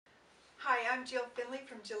I'm Jill Finley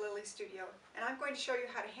from Jillily Studio, and I'm going to show you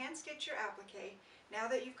how to hand stitch your applique now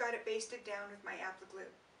that you've got it basted down with my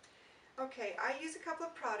applique. Okay, I use a couple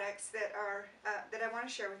of products that I want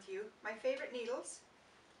to share with you. My favorite needles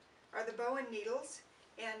are the Bowen needles,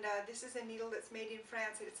 and this is a needle that's made in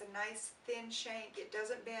France, and it's a nice thin shank. It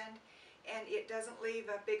doesn't bend, and it doesn't leave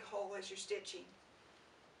a big hole as you're stitching.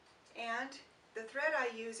 And the thread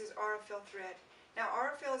I use is Aurifil thread. Now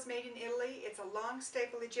Aurifil is made in Italy. It's a long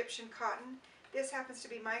staple Egyptian cotton. This happens to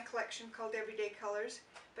be my collection called Everyday Colors,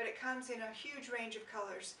 but it comes in a huge range of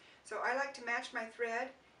colors. So I like to match my thread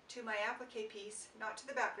to my applique piece, not to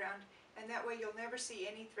the background, and that way you'll never see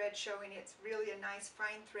any thread showing. It's really a nice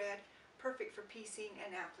fine thread, perfect for piecing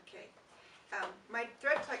and applique. My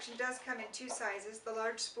thread collection does come in two sizes, the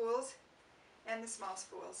large spools and the small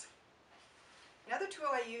spools. Another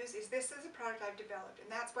tool I use is this is a product I've developed,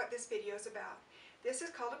 and that's what this video is about. This is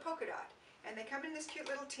called a polka dot, and they come in this cute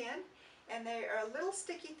little tin, and they are a little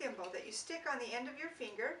sticky thimble that you stick on the end of your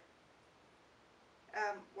finger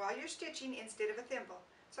while you're stitching instead of a thimble.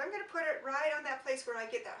 So I'm going to put it right on that place where I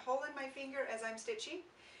get that hole in my finger as I'm stitching.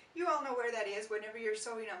 You all know where that is whenever you're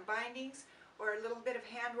sewing on bindings or a little bit of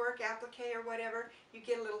handwork, applique or whatever. You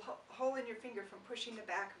get a little hole in your finger from pushing the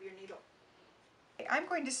back of your needle. I'm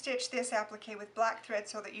going to stitch this applique with black thread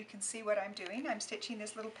so that you can see what I'm doing. I'm stitching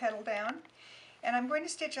this little petal down, and I'm going to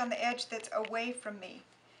stitch on the edge that's away from me.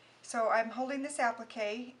 So I'm holding this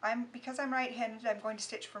applique. Because I'm right-handed, I'm going to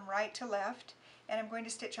stitch from right to left, and I'm going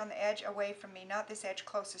to stitch on the edge away from me, not this edge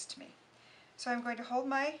closest to me. So I'm going to hold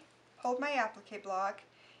my applique block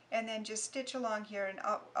and then just stitch along here, and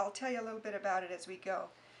I'll tell you a little bit about it as we go.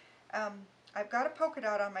 I've got a polka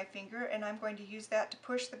dot on my finger, and I'm going to use that to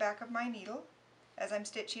push the back of my needle as I'm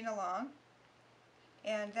stitching along,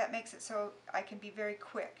 and that makes it so I can be very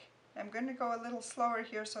quick. I'm going to go a little slower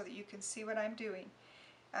here so that you can see what I'm doing,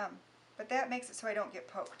 but that makes it so I don't get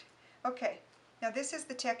poked. Okay, now this is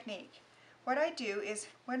the technique. What I do is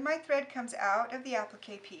when my thread comes out of the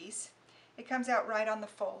applique piece, it comes out right on the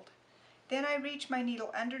fold. Then I reach my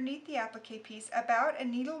needle underneath the applique piece about a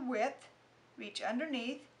needle width, reach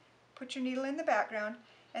underneath, put your needle in the background,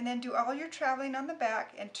 and then do all your traveling on the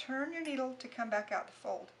back and turn your needle to come back out the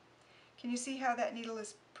fold. Can you see how that needle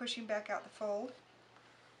is pushing back out the fold?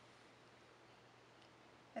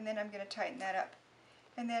 And then I'm going to tighten that up.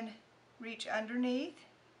 And then reach underneath,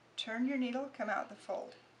 turn your needle, come out the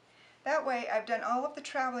fold. That way I've done all of the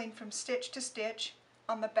traveling from stitch to stitch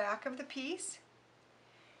on the back of the piece,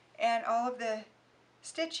 and all of the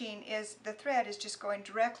stitching is, the thread is just going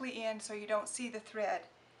directly in so you don't see the thread.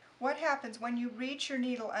 What happens when you reach your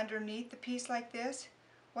needle underneath the piece like this,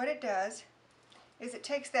 what it does is it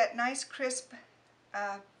takes that nice crisp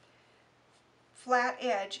flat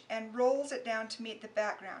edge and rolls it down to meet the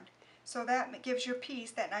background. So that gives your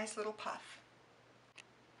piece that nice little puff.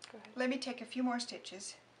 Go ahead. Let me take a few more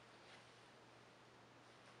stitches.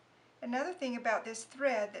 Another thing about this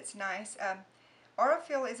thread that's nice,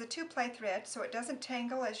 Aurifil is a two-ply thread, so it doesn't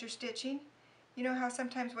tangle as you're stitching. You know how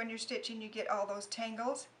sometimes when you're stitching you get all those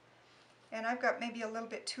tangles? And I've got maybe a little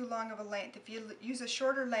bit too long of a length. If you use a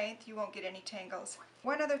shorter length, you won't get any tangles.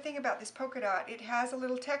 One other thing about this polka dot, it has a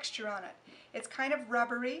little texture on it. It's kind of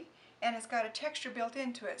rubbery, and it's got a texture built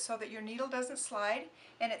into it so that your needle doesn't slide,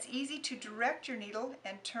 and it's easy to direct your needle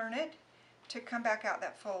and turn it to come back out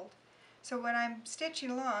that fold. So when I'm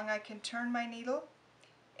stitching along, I can turn my needle,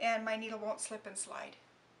 and my needle won't slip and slide.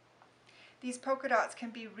 These polka dots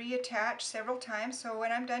can be reattached several times, so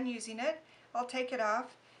when I'm done using it, I'll take it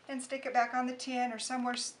off and stick it back on the tin or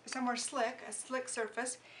somewhere slick, a slick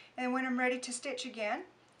surface, and when I'm ready to stitch again,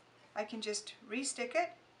 I can just re-stick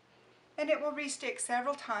it, and it will re-stick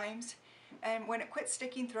several times, and when it quits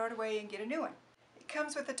sticking, throw it away and get a new one. It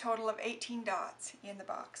comes with a total of 18 dots in the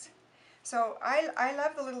box. So I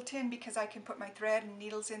love the little tin because I can put my thread and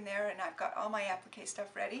needles in there, and I've got all my applique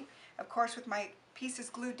stuff ready. Of course, with my pieces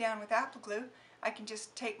glued down with applique glue, I can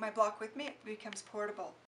just take my block with me. It becomes portable.